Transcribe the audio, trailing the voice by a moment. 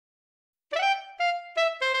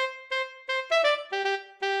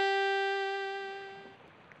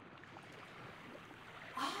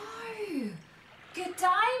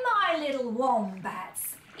little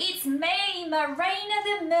wombats. It's me, Marina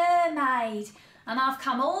the Mermaid, and I've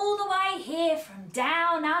come all the way here from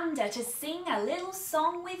down under to sing a little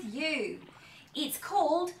song with you. It's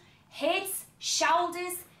called Heads,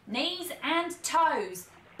 Shoulders, Knees and Toes,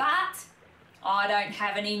 but I don't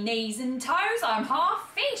have any knees and toes, I'm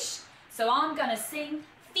half fish, so I'm going to sing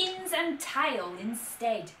fins and tail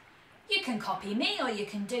instead. You can copy me or you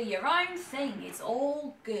can do your own thing, it's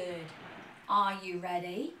all good. Are you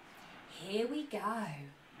ready? Here we go.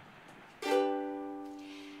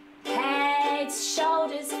 Heads,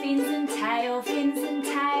 shoulders, fins and tail, fins and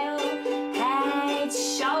tail. Heads,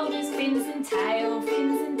 shoulders, fins and tail,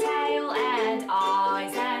 fins and tail. And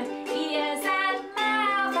eyes and ears and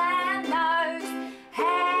mouth and nose.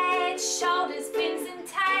 Heads, shoulders, fins and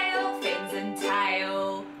tail, fins and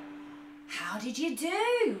tail. How did you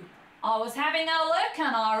do? I was having a look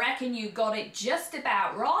and I reckon you got it just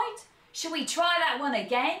about right. Shall we try that one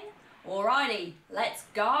again? Alrighty, let's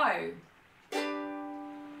go.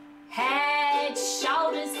 Head,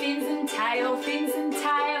 shoulders, fins and tail, fins and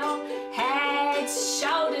tail. Head,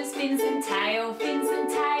 shoulders, fins and tail, fins and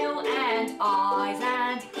tail. And eyes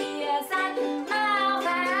and ears and mouth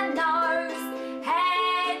and nose.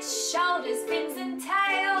 Head, shoulders, fins and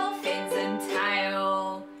tail, fins and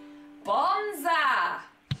tail. Bonza!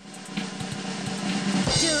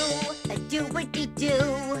 Do-a-do-a-dee-do,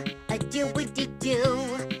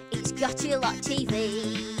 it's GOTALOT TV.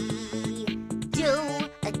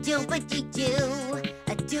 Do-a-do-a-dee-do,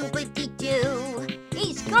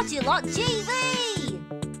 it's GOTALOT TV.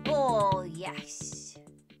 Oh yes.